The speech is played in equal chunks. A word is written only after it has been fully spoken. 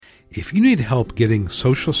If you need help getting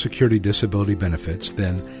Social Security disability benefits,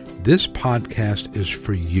 then this podcast is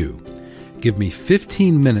for you. Give me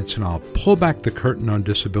 15 minutes and I'll pull back the curtain on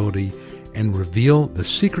disability and reveal the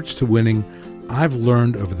secrets to winning I've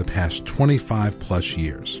learned over the past 25 plus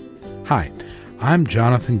years. Hi, I'm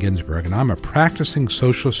Jonathan Ginsberg and I'm a practicing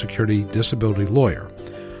Social Security disability lawyer.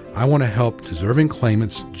 I want to help deserving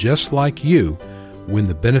claimants just like you win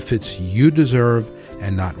the benefits you deserve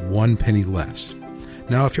and not one penny less.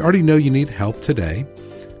 Now, if you already know you need help today,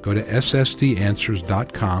 go to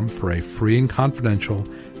ssdanswers.com for a free and confidential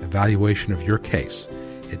evaluation of your case.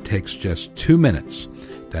 It takes just 2 minutes.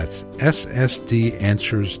 That's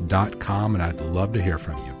ssdanswers.com, and I'd love to hear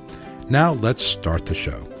from you. Now, let's start the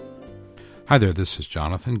show. Hi there, this is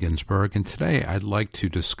Jonathan Ginsberg, and today I'd like to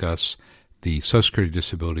discuss the Social Security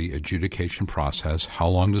disability adjudication process. How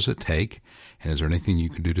long does it take? And is there anything you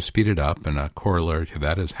can do to speed it up? And a corollary to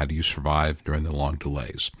that is, how do you survive during the long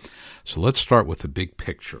delays? So let's start with the big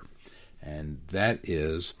picture. And that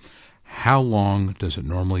is, how long does it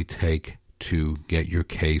normally take to get your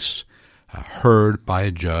case heard by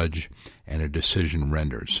a judge and a decision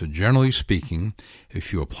rendered? So generally speaking,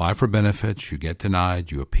 if you apply for benefits, you get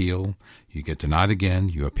denied, you appeal, you get denied again,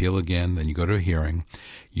 you appeal again, then you go to a hearing,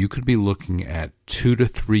 you could be looking at 2 to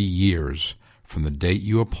 3 years from the date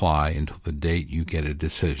you apply until the date you get a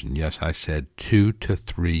decision. Yes, I said 2 to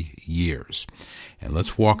 3 years. And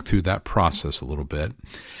let's walk through that process a little bit.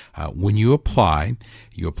 When you apply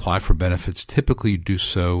for benefits. Typically, you do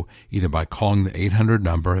so either by calling the 800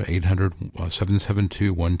 number,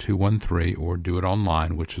 800-772-1213, or do it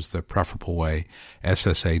online, which is the preferable way,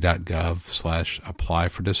 ssa.gov/apply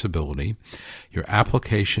for disability. Your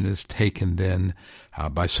application is taken then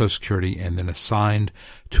by Social Security and then assigned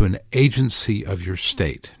to an agency of your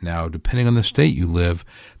state. Now, depending on the state you live,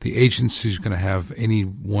 the agency is going to have any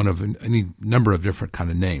number of different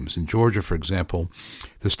kind of names. In Georgia, for example,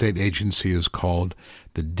 the state agency is called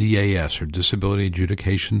the DAS, or Disability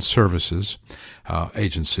Adjudication Services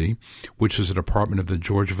Agency, which is a department of the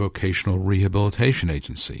Georgia Vocational Rehabilitation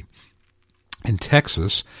Agency. In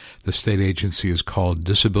Texas, the state agency is called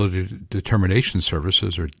Disability Determination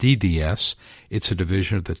Services, or DDS. It's a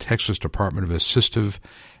division of the Texas Department of Assistive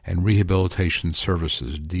and Rehabilitation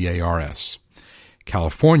Services, DARS.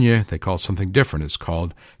 California, they call it something different. It's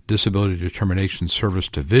called Disability Determination Service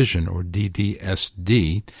Division, or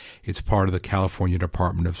DDSD. It's part of the California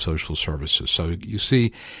Department of Social Services. So you see,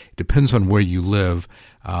 it depends on where you live,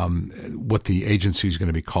 what the agency is going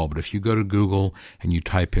to be called. But if you go to Google and you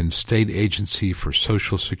type in State Agency for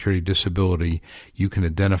Social Security Disability, you can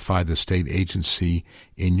identify the state agency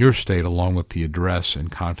in your state along with the address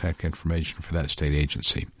and contact information for that state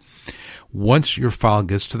agency. Once your file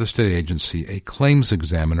gets to the state agency, a claims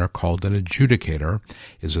examiner called an adjudicator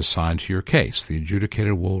is assigned to your case. The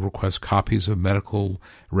adjudicator will request copies of medical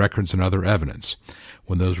records and other evidence.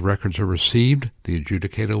 When those records are received, the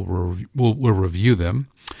adjudicator will review them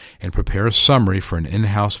and prepare a summary for an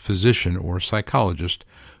in-house physician or psychologist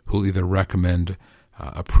who will either recommend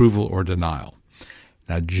approval or denial.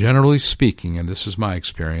 Now, generally speaking, and this is my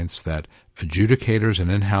experience, that adjudicators and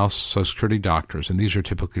in-house Social Security doctors, and these are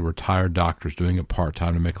typically retired doctors doing it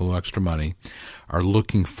part-time to make a little extra money, are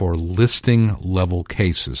looking for listing-level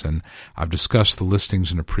cases. And I've discussed the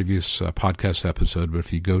listings in a previous podcast episode, but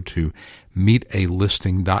if you go to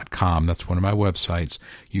meetalisting.com, that's one of my websites,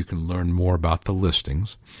 you can learn more about the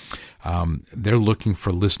listings. They're looking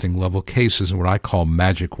for listing-level cases and what I call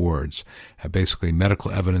magic words. Basically,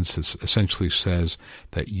 medical evidence essentially says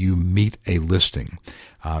that you meet a listing.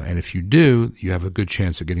 And if you do, you have a good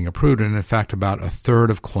chance of getting approved. And in fact, about a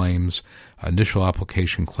third of claims, initial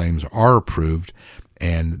application claims, are approved.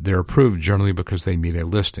 And they're approved generally because they meet a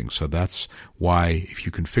listing. So that's why if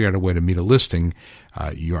you can figure out a way to meet a listing,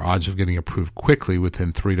 your odds of getting approved quickly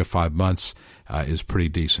within 3 to 5 months is pretty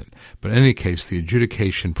decent. But in any case, the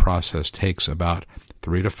adjudication process takes about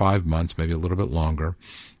 3 to 5 months, maybe a little bit longer.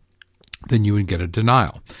 Then you would get a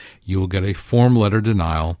denial. You will get a form letter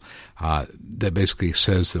denial that basically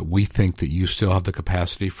says that we think that you still have the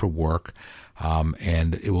capacity for work,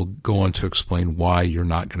 and it will go on to explain why you're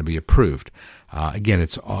not going to be approved. Again,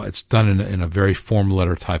 it's done in a very form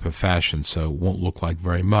letter type of fashion, so it won't look like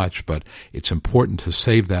very much, but it's important to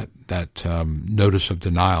save that notice of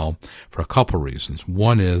denial for a couple reasons.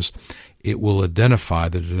 One is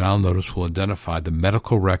the denial notice will identify the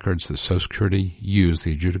medical records that Social Security used,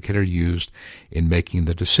 the adjudicator used in making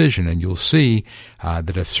the decision. And you'll see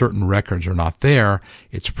that if certain records are not there,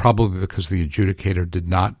 it's probably because the adjudicator did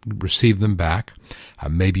not receive them back.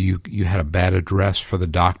 Maybe you had a bad address for the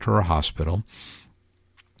doctor or hospital.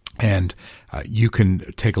 And you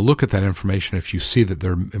can take a look at that information. If you see that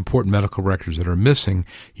there are important medical records that are missing,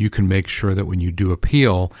 you can make sure that when you do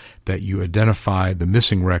appeal, that you identify the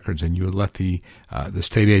missing records and you let the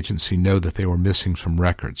state agency know that they were missing some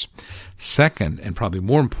records. Second, and probably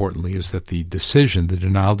more importantly, is that the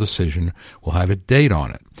denial decision, will have a date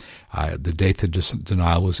on it, the date the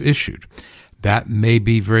denial was issued. That may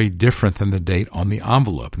be very different than the date on the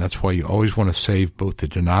envelope, and that's why you always want to save both the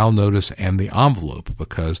denial notice and the envelope,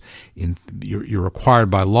 because you're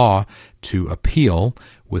required by law to appeal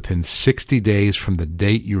within 60 days from the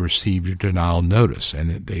date you receive your denial notice,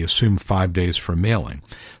 and they assume 5 days for mailing.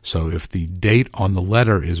 So if the date on the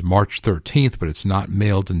letter is March 13th, but it's not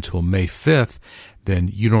mailed until May 5th, then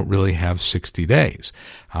you don't really have 60 days.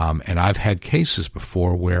 And I've had cases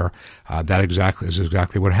before where that is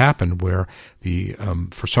exactly what happened, where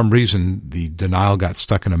for some reason the denial got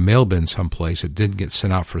stuck in a mail bin someplace. It didn't get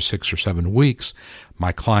sent out for 6 or 7 weeks.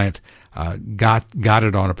 My client got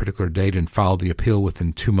it on a particular date and filed the appeal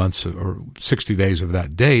within 2 months or 60 days of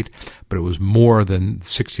that date, but it was more than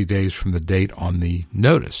 60 days from the date on the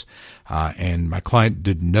notice. And my client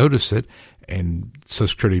didn't notice it, and Social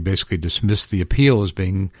Security basically dismissed the appeal as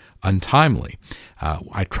being untimely.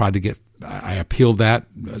 I appealed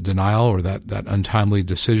that denial or that untimely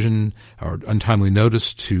decision or untimely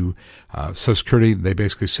notice to Social Security. They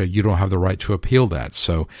basically said, you don't have the right to appeal that.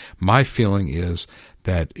 So my feeling is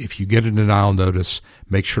that if you get a denial notice,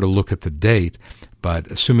 make sure to look at the date. But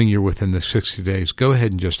assuming you're within the 60 days, go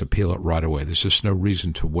ahead and just appeal it right away. There's just no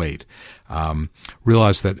reason to wait.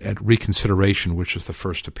 Realize that at reconsideration, which is the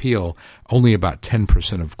first appeal, only about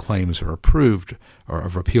 10% of claims are approved, or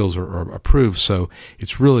of appeals are approved. So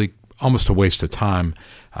it's really almost a waste of time,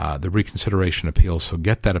 the reconsideration appeal. So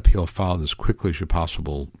get that appeal filed as quickly as you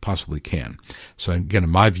possibly can. So again,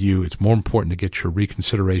 in my view, it's more important to get your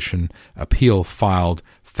reconsideration appeal filed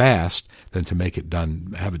fast than to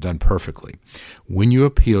have it done perfectly. When you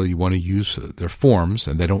appeal, you want to use their forms,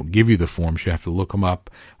 and they don't give you the forms. You have to look them up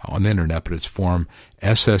on the internet, but it's form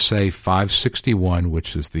SSA 561,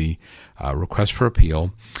 which is the request for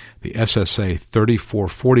appeal, the SSA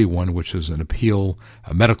 3441, which is a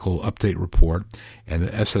medical update report, and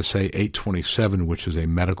the SSA 827, which is a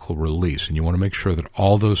medical release. And you want to make sure that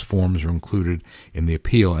all those forms are included in the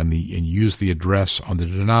appeal, and use the address on the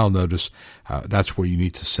denial notice. That's where you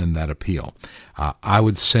need to send that appeal. I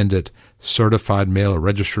would send it certified mail or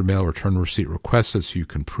registered mail, return receipt requested, so you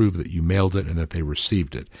can prove that you mailed it and that they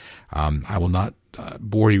received it. I will not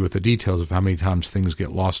bore you with the details of how many times things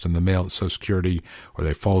get lost in the mail at Social Security, or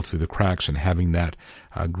they fall through the cracks, and having that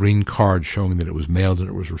green card showing that it was mailed and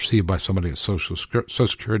it was received by somebody at Social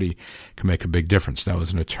Security can make a big difference. Now,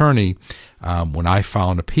 as an attorney, when I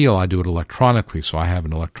file an appeal, I do it electronically, so I have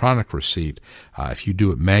an electronic receipt. If you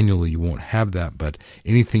do it manually, you won't have that, but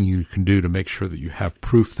anything you can do to make sure that you have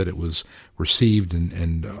proof that it was received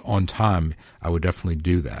and on time, I would definitely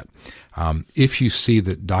do that. If you see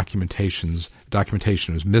that documentation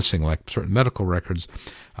is missing, like certain medical records,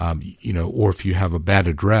 or if you have a bad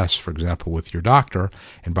address, for example, with your doctor,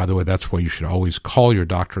 and by the way, that's why you should always call your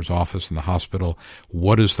doctor's office in the hospital.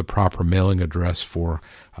 What is the proper mailing address for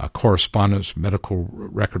correspondence medical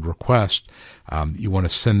record request? You want to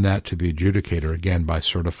send that to the adjudicator, again, by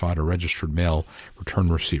certified or registered mail,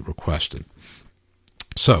 return receipt requested.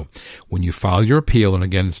 So when you file your appeal, and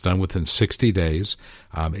again, it's done within 60 days,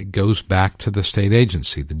 it goes back to the state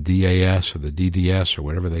agency, the DAS or the DDS or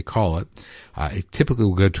whatever they call it. It typically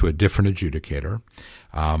will go to a different adjudicator.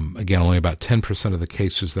 Again, only about 10% of the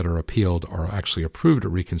cases that are appealed are actually approved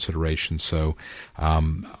at reconsideration. So,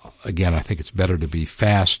 again, I think it's better to be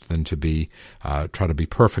fast than to try to be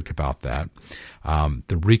perfect about that.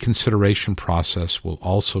 The reconsideration process will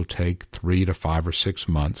also take 3 to 5 or 6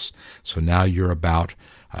 months. So now you're about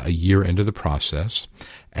a year into the process.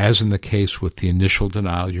 As in the case with the initial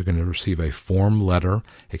denial, you're going to receive a form letter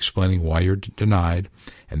explaining why you're denied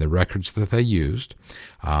and the records that they used.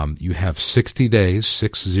 You have 60 days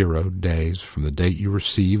from the date you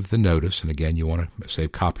receive the notice, and again, you want to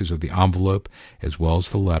save copies of the envelope as well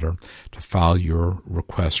as the letter to file your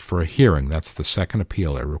request for a hearing. That's the second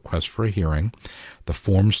appeal, a request for a hearing. The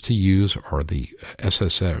forms to use are the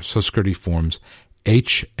SSA, Social Security forms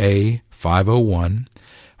HA 501.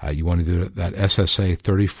 You want to do that SSA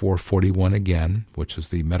 3441 again, which is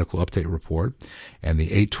the medical update report, and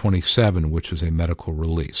the 827, which is a medical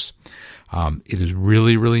release. It is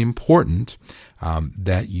really, really important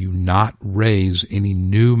that you not raise any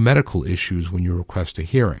new medical issues when you request a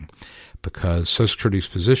hearing. because Social Security's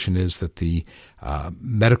position is that the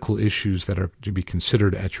medical issues that are to be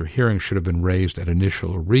considered at your hearing should have been raised at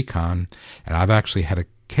initial or recon. And I've actually had a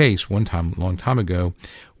case one time, a long time ago,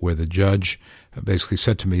 where the judge basically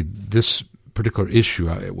said to me, this particular issue,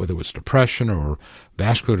 whether it was depression or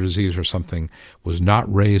vascular disease or something, was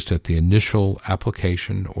not raised at the initial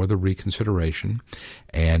application or the reconsideration,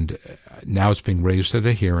 and now it's being raised at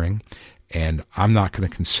a hearing, and I'm not going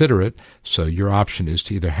to consider it, so your option is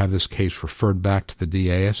to either have this case referred back to the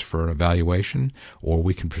DAS for evaluation, or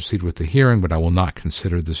we can proceed with the hearing, but I will not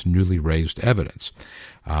consider this newly raised evidence.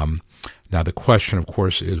 Now, the question, of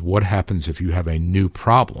course, is what happens if you have a new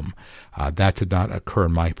problem? That did not occur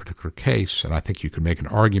in my particular case, and I think you could make an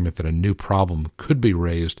argument that a new problem could be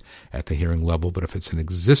raised at the hearing level, but if it's an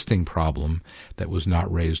existing problem that was not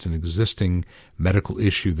raised, an existing medical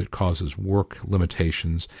issue that causes work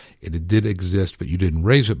limitations, it did exist, but you didn't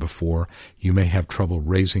raise it before, you may have trouble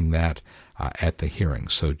raising that at the hearing.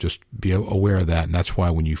 So just be aware of that, and that's why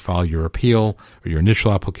when you file your appeal or your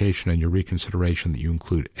initial application and your reconsideration, that you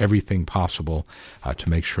include everything possible to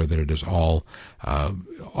make sure that it is all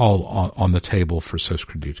on the table for Social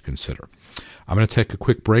Security to consider. I'm going to take a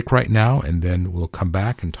quick break right now, and then we'll come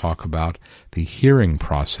back and talk about the hearing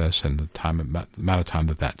process and the amount of time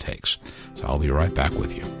that takes. So I'll be right back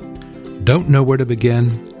with you. Don't know where to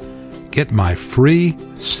begin? Get my free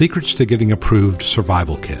Secrets to Getting Approved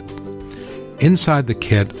Survival Kit. Inside the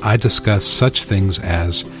kit, I discuss such things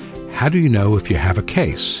as how do you know if you have a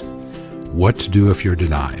case, what to do if you're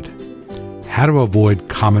denied, how to avoid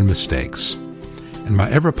common mistakes, and my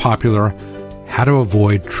ever-popular how to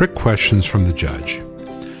avoid trick questions from the judge.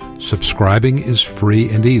 Subscribing is free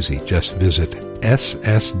and easy. Just visit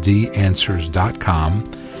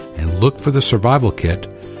ssdanswers.com and look for the Survival Kit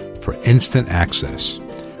for instant access.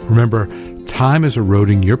 Remember, time is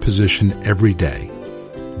eroding your position every day.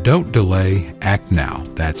 Don't delay, act now.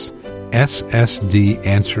 That's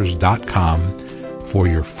ssdanswers.com for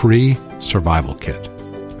your free survival kit.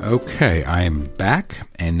 Okay, I am back,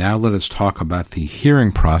 and now let us talk about the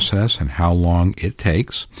hearing process and how long it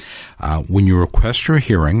takes. When you request your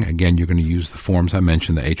hearing, again, you're going to use the forms I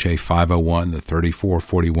mentioned, the HA 501, the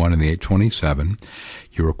 3441, and the 827.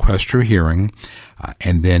 You request your hearing,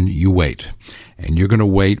 and then you wait. And you're going to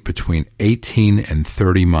wait between 18 and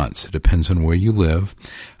 30 months. It depends on where you live.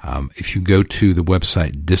 If you go to the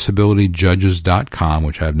website disabilityjudges.com,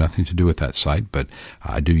 which I have nothing to do with that site, but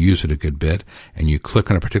I do use it a good bit, and you click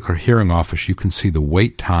on a particular hearing office, you can see the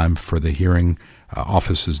wait time for the hearing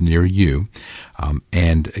offices near you.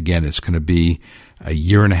 And again, it's going to be a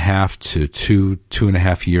year and a half to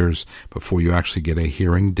 2.5 years before you actually get a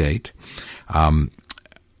hearing date.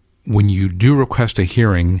 When you do request a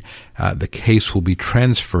hearing, the case will be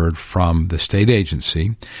transferred from the state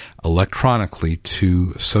agency electronically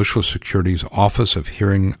to Social Security's Office of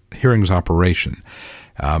Hearings Operation.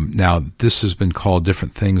 Now, this has been called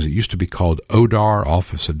different things. It used to be called ODAR,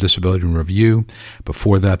 Office of Disability and Review.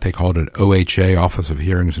 Before that, they called it OHA, Office of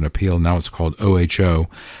Hearings and Appeal. Now it's called OHO.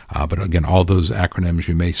 But again, all those acronyms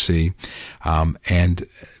you may see. And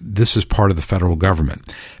this is part of the federal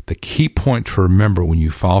government. The key point to remember when you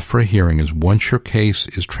file for a hearing is once your case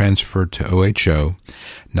is transferred to OHO,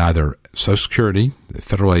 neither Social Security, the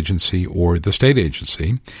federal agency, or the state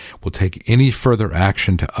agency will take any further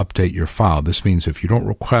action to update your file. This means if you don't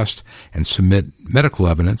request and submit medical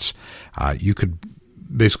evidence, you could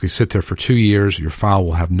basically sit there for 2 years. Your file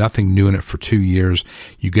will have nothing new in it for 2 years.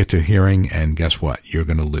 You get to a hearing, and guess what? You're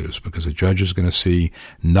going to lose because the judge is going to see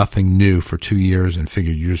nothing new for 2 years and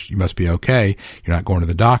figure you must be okay. You're not going to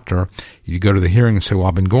the doctor. You go to the hearing and say, well,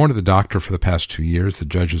 I've been going to the doctor for the past 2 years. The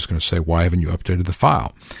judge is going to say, why haven't you updated the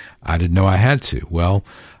file? I didn't know I had to. Well,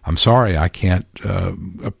 I'm sorry, I can't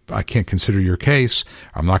consider your case.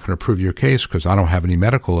 I'm not going to approve your case because I don't have any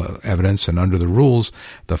medical evidence, and under the rules,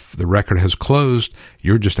 the record has closed.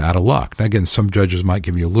 You're just out of luck. Now, again, some judges might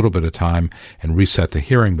give you a little bit of time and reset the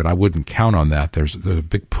hearing, but I wouldn't count on that. There's a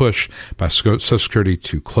big push by Social Security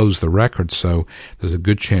to close the record, so there's a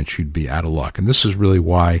good chance you'd be out of luck. And this is really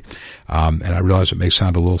why, and I realize it may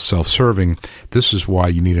sound a little self-serving, this is why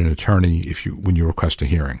you need an attorney when you request a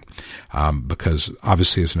hearing. Because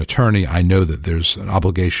obviously as an attorney, I know that there's an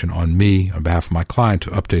obligation on me on behalf of my client to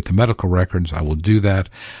update the medical records. I will do that.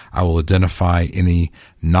 I will identify any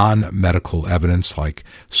non-medical evidence like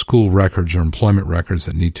school records or employment records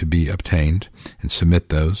that need to be obtained and submit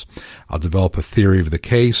those. I'll develop a theory of the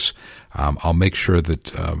case. I'll make sure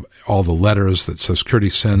that all the letters that Social Security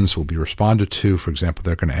sends will be responded to. For example,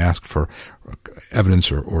 they're going to ask for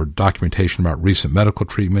evidence or documentation about recent medical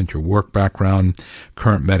treatment, your work background,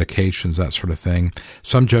 current medications, that sort of thing.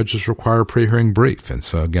 Some judges require a pre-hearing brief, and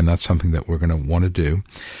so again, that's something that we're going to want to do.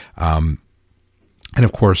 And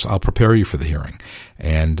of course, I'll prepare you for the hearing.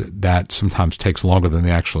 And that sometimes takes longer than the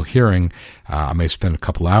actual hearing. I may spend a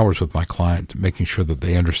couple hours with my client making sure that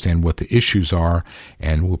they understand what the issues are,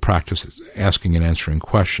 and we'll practice asking and answering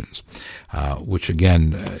questions, which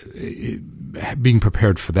again, being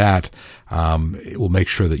prepared for that, it will make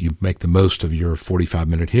sure that you make the most of your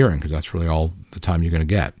 45-minute hearing, because that's really all the time you're going to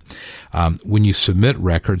get. When you submit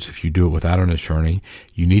records, if you do it without an attorney,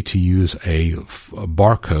 you need to use a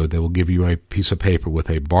barcode. They will give you a piece of paper with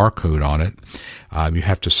a barcode on it. You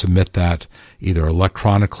have to submit that either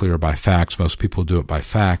electronically or by fax. Most people do it by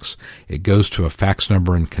fax. It goes to a fax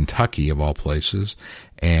number in Kentucky, of all places,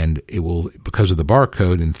 and it will, because of the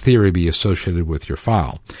barcode, in theory, be associated with your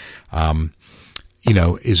file.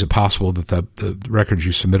 Is it possible that the records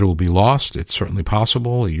you submitted will be lost? It's certainly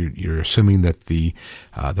possible. You're assuming that the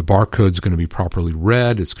barcode is going to be properly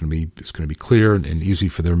read. It's going to be clear and easy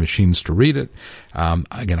for their machines to read it.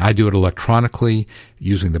 Again, I do it electronically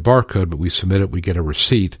using the barcode, but we submit it. We get a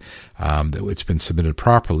receipt that it's been submitted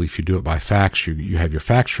properly. If you do it by fax, you have your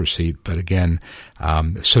fax receipt. But again,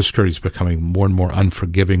 Social Security is becoming more and more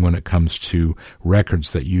unforgiving when it comes to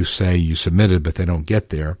records that you say you submitted, but they don't get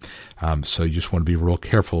there. So you just want to be real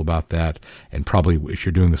careful about that. And probably, if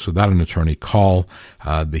you're doing this without an attorney, call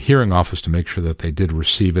the hearing office to make sure that they did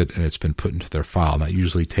receive it and it's been put into their file. And that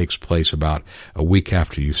usually takes place about a week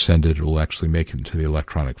after you send it. It will actually make it into the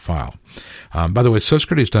electronic file. By the way, Social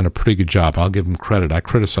Security has done a pretty good job. I'll give them credit. I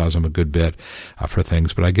criticize them a good bit for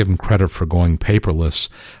things, but I give them credit for going paperless.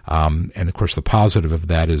 And of course, the positive of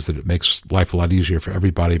that is that it makes life a lot easier for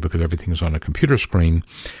everybody because everything is on a computer screen.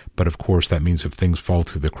 But of course, that means if things fall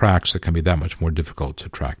through the cracks, it can be that much more difficult to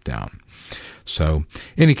track down. So,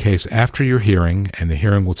 in any case, after your hearing, and the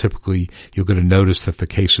hearing will typically, you'll get a notice that the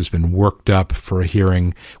case has been worked up for a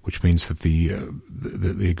hearing, which means that the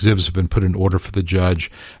exhibits have been put in order for the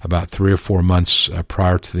judge about 3 or 4 months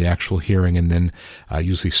prior to the actual hearing, and then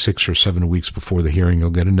usually 6 or 7 weeks before the hearing,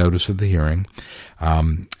 you'll get a notice of the hearing.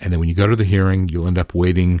 And then when you go to the hearing, you'll end up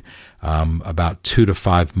waiting about 2 to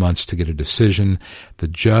 5 months to get a decision. The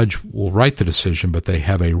judge will write the decision, but they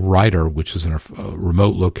have a writer, which is in a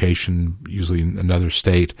remote location, usually in another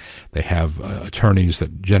state. They have attorneys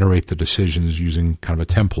that generate the decisions using kind of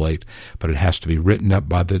a template, but it has to be written up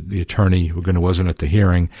by the attorney who wasn't at the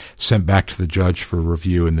hearing, sent back to the judge for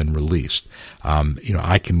review, and then released.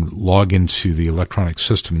 I can log into the electronic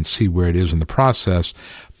system and see where it is in the process,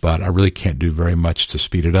 but I really can't do very much to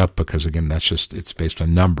speed it up because, again, it's based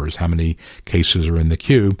on numbers, how many cases are in the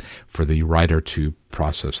queue for the writer to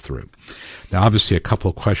process through. Now, obviously, a couple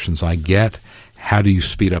of questions I get. How do you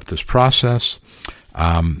speed up this process?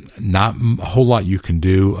 Not a whole lot you can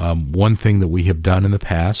do. One thing that we have done in the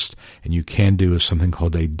past, and you can do, is something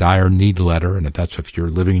called a dire need letter, and that's if you're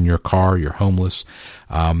living in your car, you're homeless.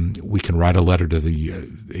 We can write a letter to the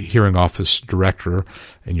hearing office director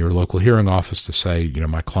in your local hearing office to say,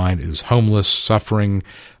 my client is homeless, suffering,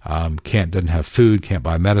 doesn't have food, can't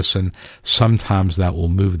buy medicine. Sometimes that will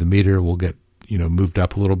move the meter. We'll get moved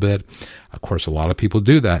up a little bit. Of course, a lot of people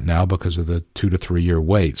do that now because of the 2 to 3 year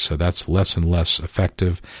wait. So that's less and less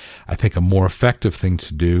effective. I think a more effective thing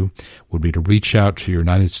to do would be to reach out to your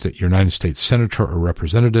United States senator or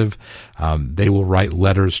representative. They will write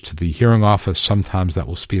letters to the hearing office. Sometimes that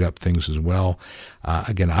will speed up things as well.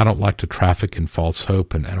 Again, I don't like to traffic in false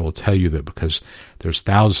hope, and I will tell you that because there's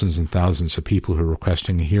thousands and thousands of people who are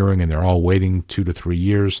requesting a hearing, and they're all waiting 2 to 3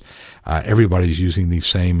 years. Everybody's using these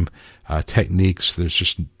same techniques. That's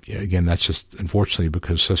just unfortunately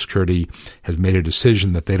because Social Security has made a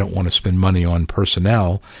decision that they don't want to spend money on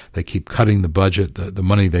personnel. They keep cutting the budget. The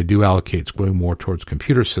money they do allocate is going more towards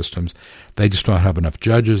computer systems. They just don't have enough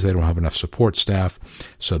judges. They don't have enough support staff.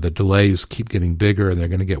 So the delays keep getting bigger, and they're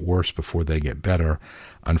going to get worse before they get better,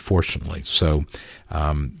 unfortunately. So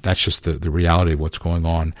that's just the reality of what's going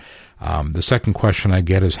on. The second question I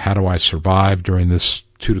get is, how do I survive during this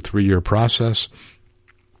 2 to 3 year process?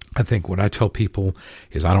 I think what I tell people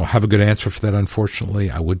is I don't have a good answer for that,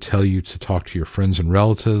 unfortunately. I would tell you to talk to your friends and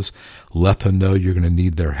relatives, let them know you're going to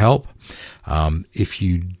need their help. If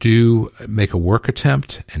you do make a work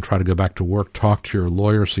attempt and try to go back to work, talk to your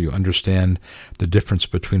lawyer so you understand the difference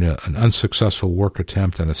between an unsuccessful work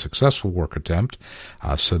attempt and a successful work attempt.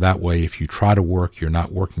 So that way, if you try to work, you're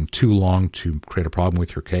not working too long to create a problem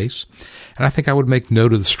with your case. And I think I would make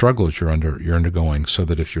note of the struggles you're undergoing, so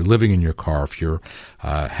that if you're living in your car, if you're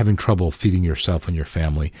having trouble feeding yourself and your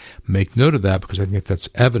family, make note of that, because I think that's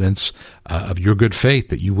evidence of your good faith,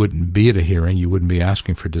 that you wouldn't be at a hearing, you wouldn't be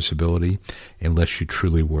asking for disability unless you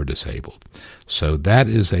truly were disabled. So that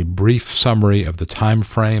is a brief summary of the time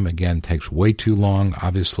frame. Again, takes way too long,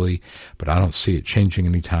 obviously, but I don't see it changing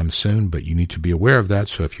anytime soon. But you need to be aware of that.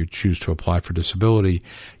 So if you choose to apply for disability,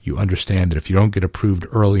 you understand that if you don't get approved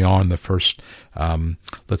early on, the first,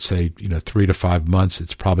 let's say, 3 to 5 months,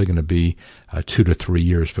 it's probably going to be 2 to 3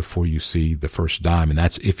 years before you see the first dime, and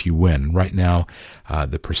that's if you win. Right now,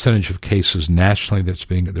 the percentage of cases nationally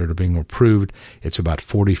that are being approved, it's about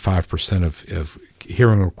 45% of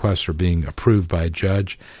hearing requests are being approved by a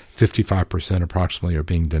judge. 55% approximately are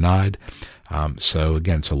being denied. So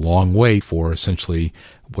again, it's a long wait for essentially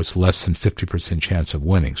what's less than 50% chance of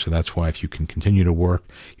winning. So that's why if you can continue to work,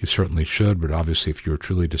 you certainly should. But obviously, if you're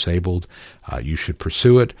truly disabled, you should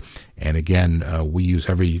pursue it. And again, we use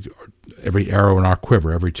every arrow in our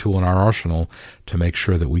quiver, every tool in our arsenal to make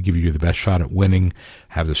sure that we give you the best shot at winning,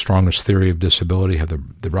 have the strongest theory of disability, have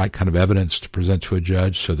the right kind of evidence to present to a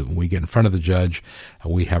judge, so that when we get in front of the judge,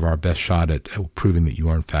 we have our best shot at proving that you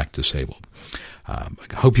are in fact disabled. I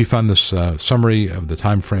hope you found this summary of the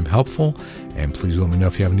time frame helpful, and please let me know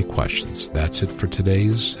if you have any questions. That's it for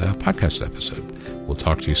today's podcast episode. We'll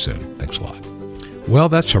talk to you soon. Thanks a lot. Well,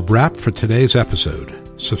 that's a wrap for today's episode.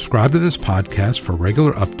 Subscribe to this podcast for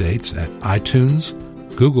regular updates at iTunes,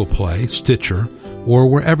 Google Play, Stitcher, or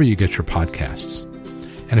wherever you get your podcasts.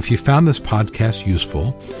 And if you found this podcast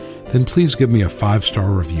useful, then please give me a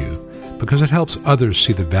 5-star review, because it helps others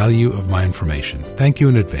see the value of my information. Thank you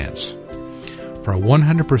in advance. For a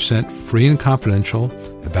 100% free and confidential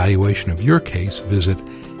evaluation of your case, visit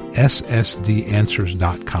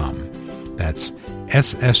ssdanswers.com. That's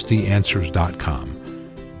ssdanswers.com.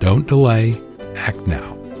 Don't delay, act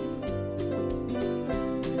now.